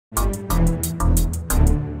What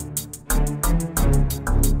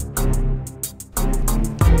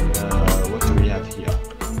do we have here?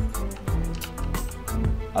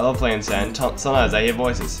 I love playing sand. Sometimes I hear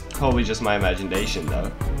voices. Probably just my imagination,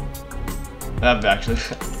 though. I have actually.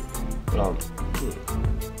 But,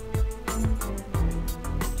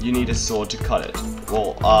 you need a sword to cut it.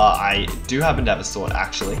 Well, I do happen to have a sword,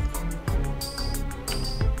 actually.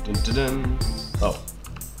 Dun, dun, dun. Oh.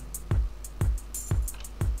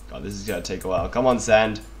 God, this is gonna take a while. Come on,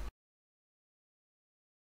 sand.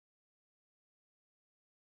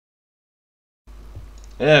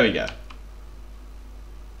 There we go.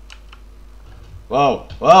 Whoa,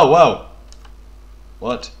 whoa, whoa!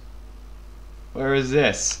 What? Where is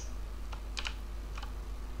this?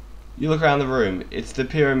 You look around the room. It's the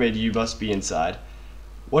pyramid you must be inside.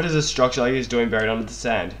 What is a structure like this doing buried under the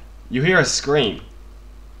sand? You hear a scream.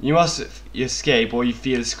 You must escape or you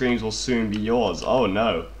fear the screams will soon be yours. Oh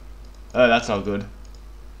no. Oh, that's not good.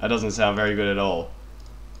 That doesn't sound very good at all.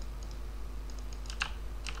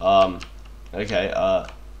 Okay,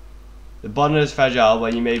 the button is fragile,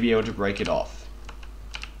 but you may be able to break it off.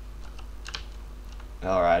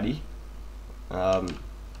 Alrighty.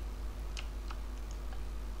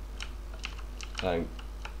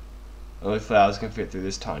 Only flowers can fit through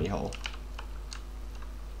this tiny hole.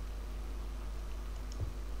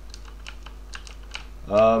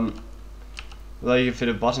 Well, you can fit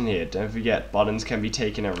a button here. Don't forget, buttons can be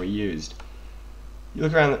taken and reused. You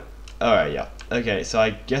look around the... Alright, yeah. Okay, so I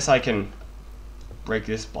guess I can break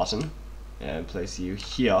this button and place you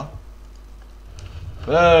here.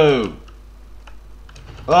 Whoa!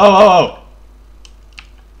 Whoa, whoa, whoa!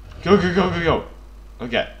 Go, go, go, go, go!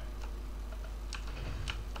 Okay.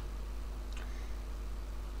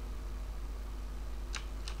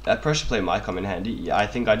 That pressure plate might come in handy. Yeah, I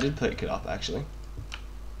think I did pick it up, actually.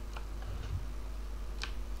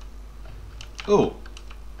 Oh.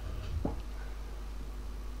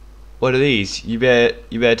 What are these? You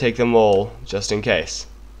better take them all, just in case.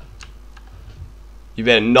 You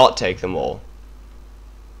better not take them all.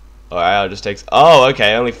 Alright, I'll just take... Oh,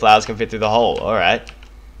 okay, only flowers can fit through the hole. Alright.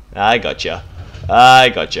 I gotcha. I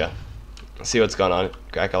gotcha. Let's see what's going on.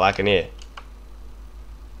 Crack-a-lack in here.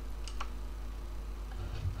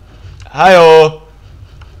 Hi-oh!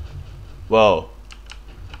 Whoa.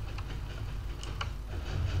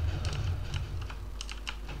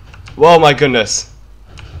 Whoa, my goodness.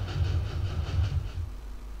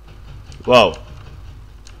 Whoa.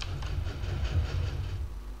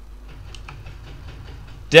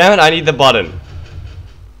 Damn it, I need the button.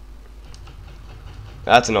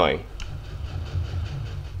 That's annoying.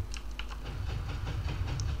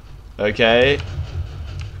 Okay.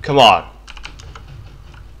 Come on.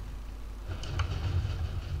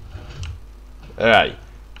 Alright.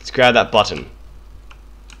 Let's grab that button.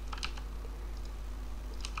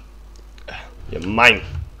 You're mine.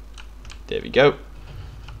 There we go.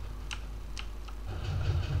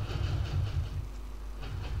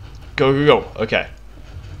 Go, go, go. Okay.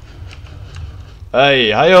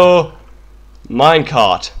 Hey, hi-yo!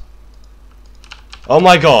 Minecart. Oh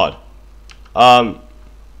my god.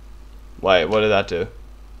 Wait, what did that do?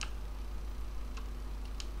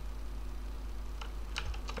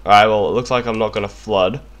 Alright, well, it looks like I'm not gonna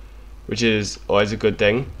flood, which is always a good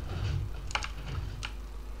thing.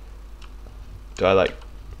 Do I like...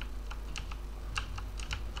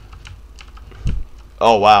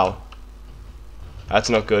 Oh, wow. That's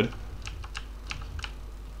not good.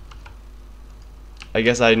 I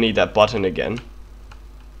guess I need that button again.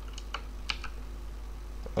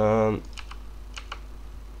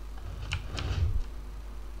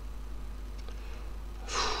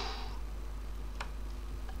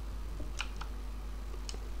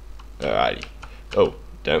 Alrighty. Oh,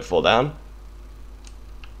 don't fall down.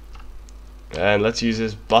 And let's use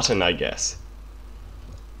this button, I guess.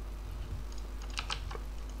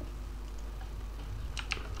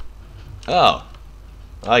 Oh.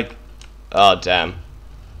 Like... Oh, damn.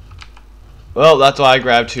 Well, that's why I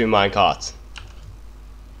grabbed 2 minecarts.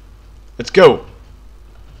 Let's go!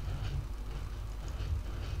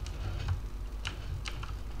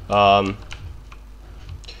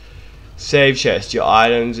 Save chest. Your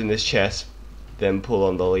items in this chest, then pull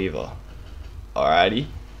on the lever. Alrighty.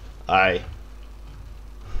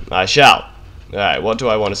 I shall. Alright, what do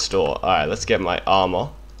I want to store? Alright, let's get my armor.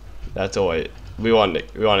 That's always... We want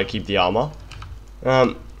to keep the armor.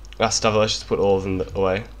 That stuff, let's just put all of them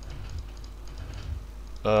away.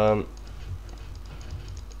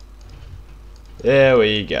 There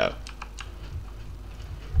we go.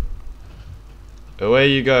 Away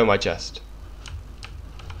you go, my chest.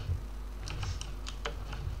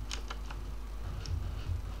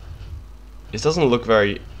 This doesn't look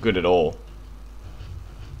very good at all.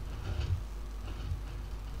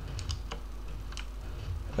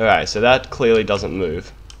 Alright, so that clearly doesn't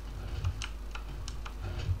move.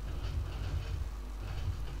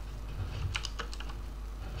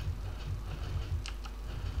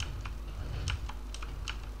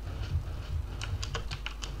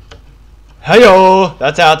 Heyo!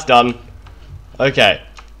 That's how it's done. Okay.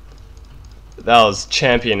 That was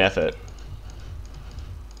champion effort.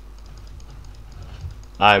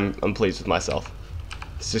 I'm pleased with myself.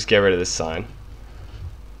 Let's just get rid of this sign.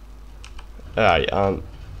 Alright,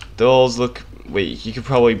 doors look weak. You could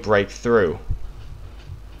probably break through.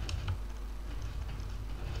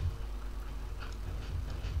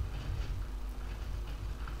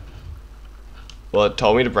 Well, it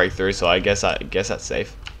told me to break through, so I guess that's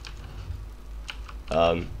safe.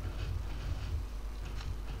 Alright,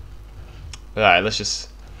 let's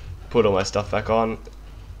just put all my stuff back on.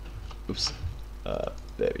 Oops.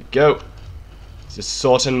 There we go. Just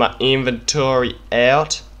sorting my inventory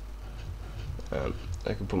out.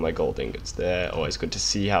 I can put my gold ingots there. Always good to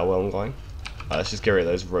see how well I'm going. Let's just get rid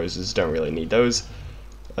of those roses. Don't really need those.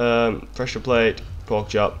 Pressure plate, pork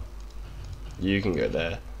chop. You can go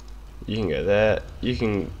there. You can go there. You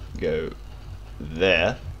can go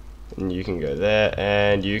there. And you can go there.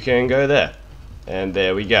 And you can go there. And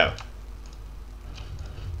there we go.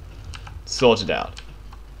 Sorted out.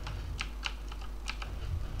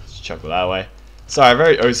 Let's chuck it that way. Sorry, I'm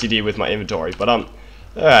very OCD with my inventory, but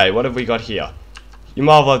alright, what have we got here? You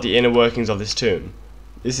marvel at the inner workings of this tomb.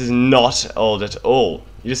 This is not old at all.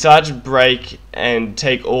 You decide to break and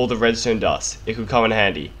take all the redstone dust. It could come in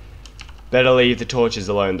handy. Better leave the torches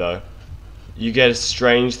alone though. You get a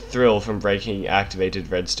strange thrill from breaking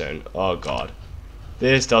activated redstone. Oh god.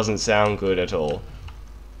 This doesn't sound good at all.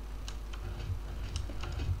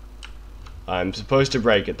 I'm supposed to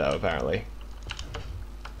break it though, apparently.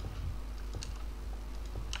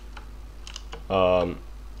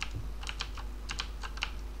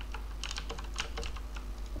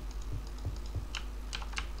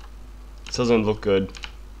 This doesn't look good.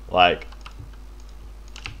 Like,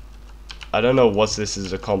 I don't know what this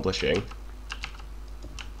is accomplishing.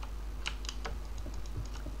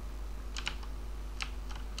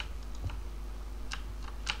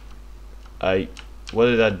 What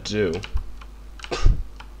did that do?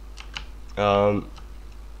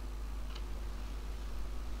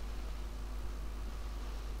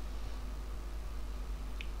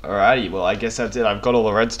 Alrighty, well I guess that's it. I've got all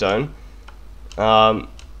the redstone. But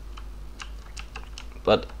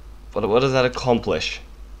what does that accomplish?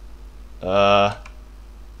 Come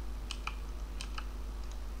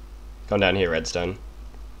down here, redstone.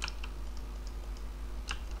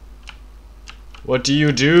 What do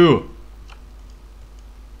you do?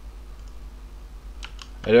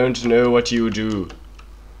 I don't know what you do.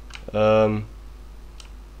 Don't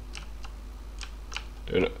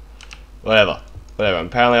know. Whatever.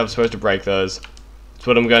 Apparently I'm supposed to break those. That's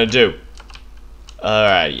what I'm gonna do.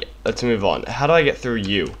 Alright, let's move on. How do I get through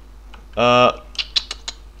you? Don't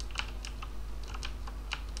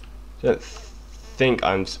think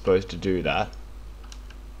I'm supposed to do that.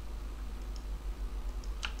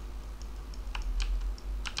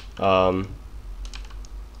 I'm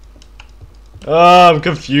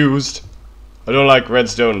confused. I don't like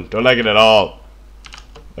redstone. Don't like it at all.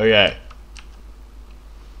 Okay.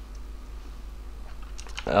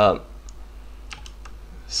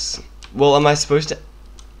 Well, am I supposed to...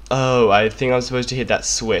 Oh, I think I'm supposed to hit that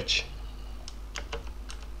switch.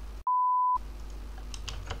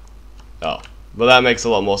 Oh. Well, that makes a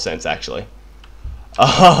lot more sense, actually.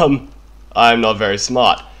 I'm not very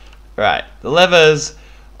smart. Right. The levers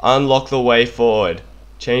unlock the way forward.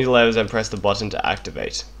 Change the levers and press the button to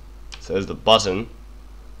activate. So there's the button.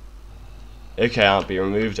 Okay, can't be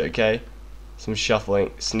removed, okay. Some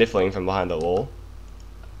sniffling from behind the wall.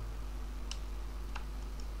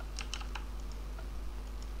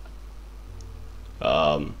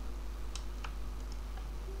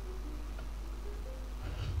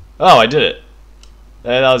 Oh, I did it.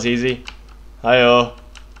 Hey, that was easy. Hi-oh.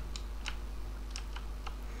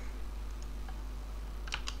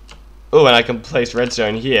 Oh, and I can place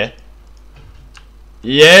redstone here.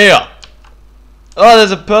 Yeah! Oh,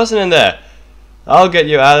 there's a person in there. I'll get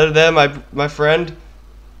you out of there, my friend.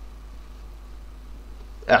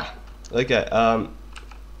 Ah, okay.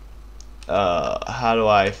 How do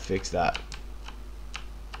I fix that?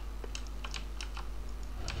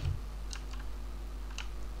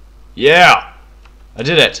 Yeah! I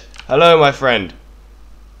did it. Hello, my friend.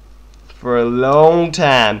 For a long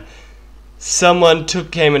time, someone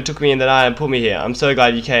came and took me in the night and put me here. I'm so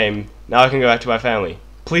glad you came. Now I can go back to my family.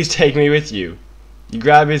 Please take me with you. You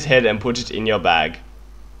grab his head and put it in your bag.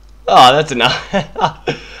 Oh, that's enough.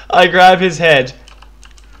 I grab his head.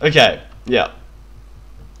 Okay, yeah.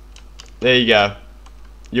 There you go.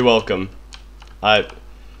 You're welcome.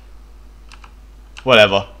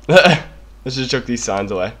 Whatever. Let's just chuck these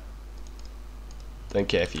signs away. Don't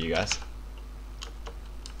care for you guys.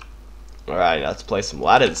 Alright, let's play some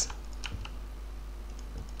ladders.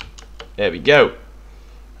 There we go.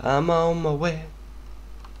 I'm on my way.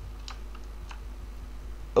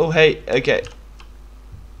 Oh, hey, okay.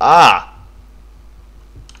 Ah!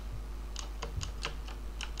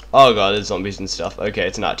 Oh god, there's zombies and stuff. Okay,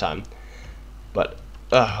 it's night time. But,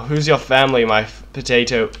 who's your family, my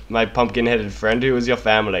my pumpkin-headed friend? Who is your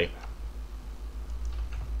family?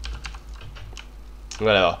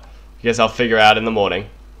 Whatever. Guess I'll figure out in the morning.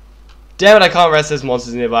 Damn it, I can't rest, there's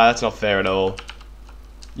monsters nearby. That's not fair at all.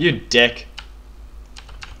 You dick.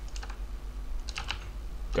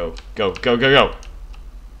 Go, go, go, go, go.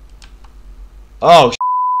 Oh,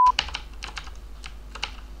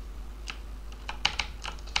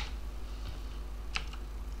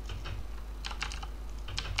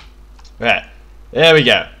 right. There we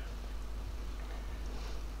go.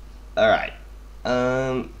 Alright.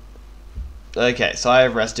 Okay, so I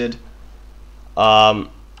have rested.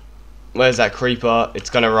 Where's that creeper? It's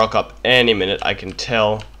gonna rock up any minute, I can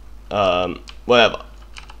tell. Whatever.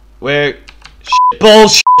 Where? Shit.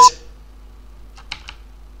 Bullshit!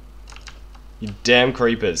 You damn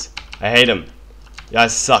creepers. I hate them. You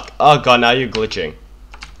guys suck. Oh god, now you're glitching.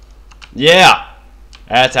 Yeah!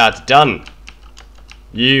 That's how it's done.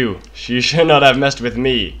 You should not have messed with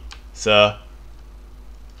me, sir.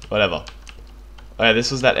 Whatever. Okay,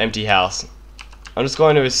 this was that empty house. I'm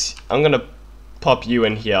gonna pop you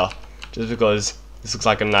in here, just because this looks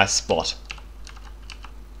like a nice spot.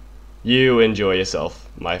 You enjoy yourself,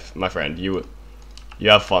 my friend. You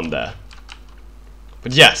have fun there.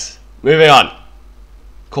 But yes, moving on.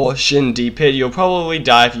 Caution, deep pit. You'll probably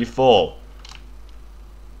die if you fall.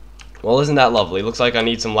 Well, isn't that lovely? Looks like I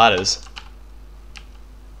need some ladders.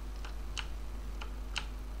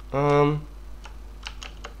 Can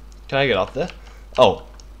I get up there? Oh.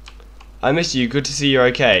 I miss you. Good to see you're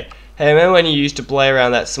okay. Hey, remember when you used to play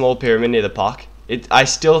around that small pyramid near the park? I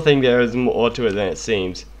still think there is more to it than it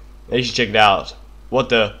seems. You should check it out. What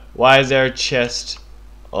the? Why is there a chest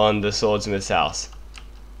on the swordsmith's house?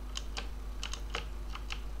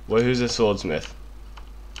 Well, who's a swordsmith?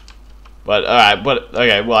 But, alright, but,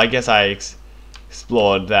 okay, well, I guess I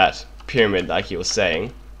explored that pyramid like he was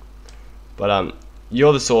saying. But,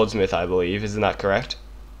 you're the swordsmith, I believe, isn't that correct?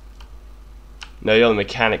 No, you're the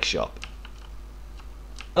mechanic shop.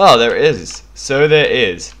 Oh, there is. So there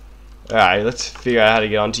is. Alright, let's figure out how to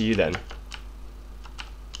get onto you then.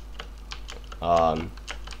 Go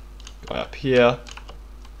up here.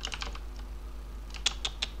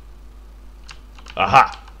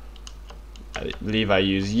 Aha! I believe I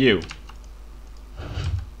use you.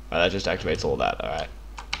 That just activates all that, alright.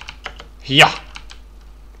 Yeah!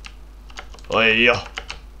 Hey!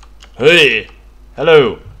 Hey!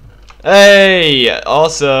 Hello! Hey!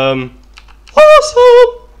 Awesome!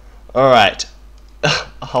 Awesome! Alright.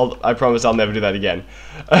 I promise I'll never do that again.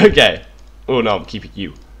 Okay. Oh no, I'm keeping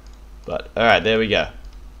you. But, alright, there we go.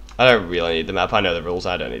 I don't really need the map. I know the rules.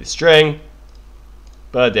 I don't need the string.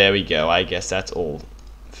 But there we go. I guess that's all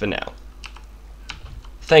for now.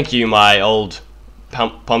 Thank you, my old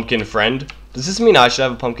pumpkin friend. Does this mean I should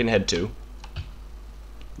have a pumpkin head too?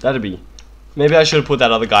 That'd be... Maybe I should have put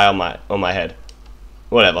that other guy on my head.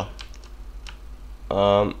 Whatever.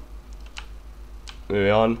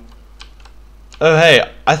 Moving on. Oh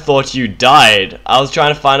hey, I thought you died. I was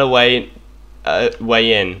trying to find a way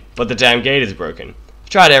in, but the damn gate is broken. I've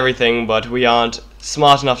tried everything, but we aren't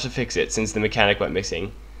smart enough to fix it since the mechanic went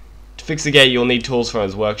missing. To fix the gate, you'll need tools from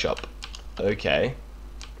his workshop. Okay.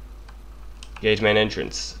 Gate main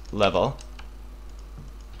entrance. Lever.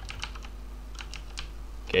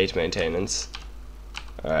 Gate maintenance.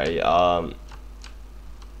 Alright,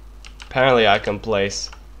 apparently I can place...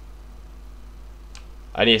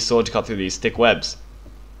 I need a sword to cut through these thick webs.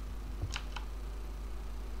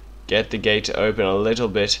 Get the gate to open a little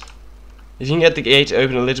bit. If you can get the gate to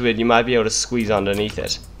open a little bit, you might be able to squeeze underneath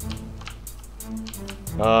it.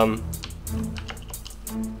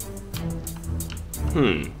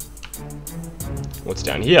 What's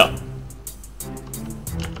down here?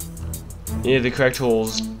 You need the correct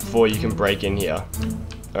tools before you can break in here.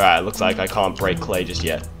 Alright, looks like I can't break clay just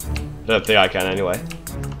yet. Don't think I can anyway.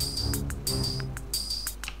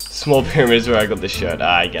 Small pyramid is where I got this shirt.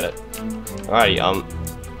 I get it. Alrighty,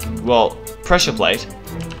 well, pressure plate.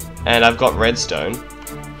 And I've got redstone.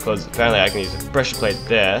 because apparently I can use a pressure plate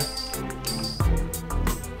there.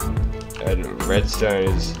 And redstone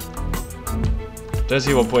is... Don't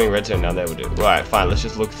see what putting redstone down there would do. Alright, fine, let's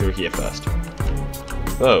just look through here first.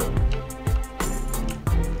 Oh.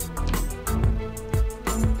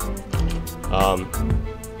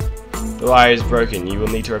 The wire is broken, you will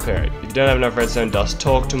need to repair it. If you don't have enough redstone dust,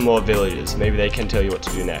 talk to more villagers. Maybe they can tell you what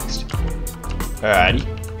to do next. Alrighty.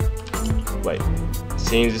 Wait.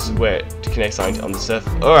 Seems this is where to connect something on the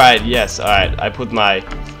surface. Alright, yes, alright. I put my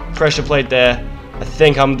pressure plate there. I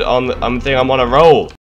think I'm on a roll.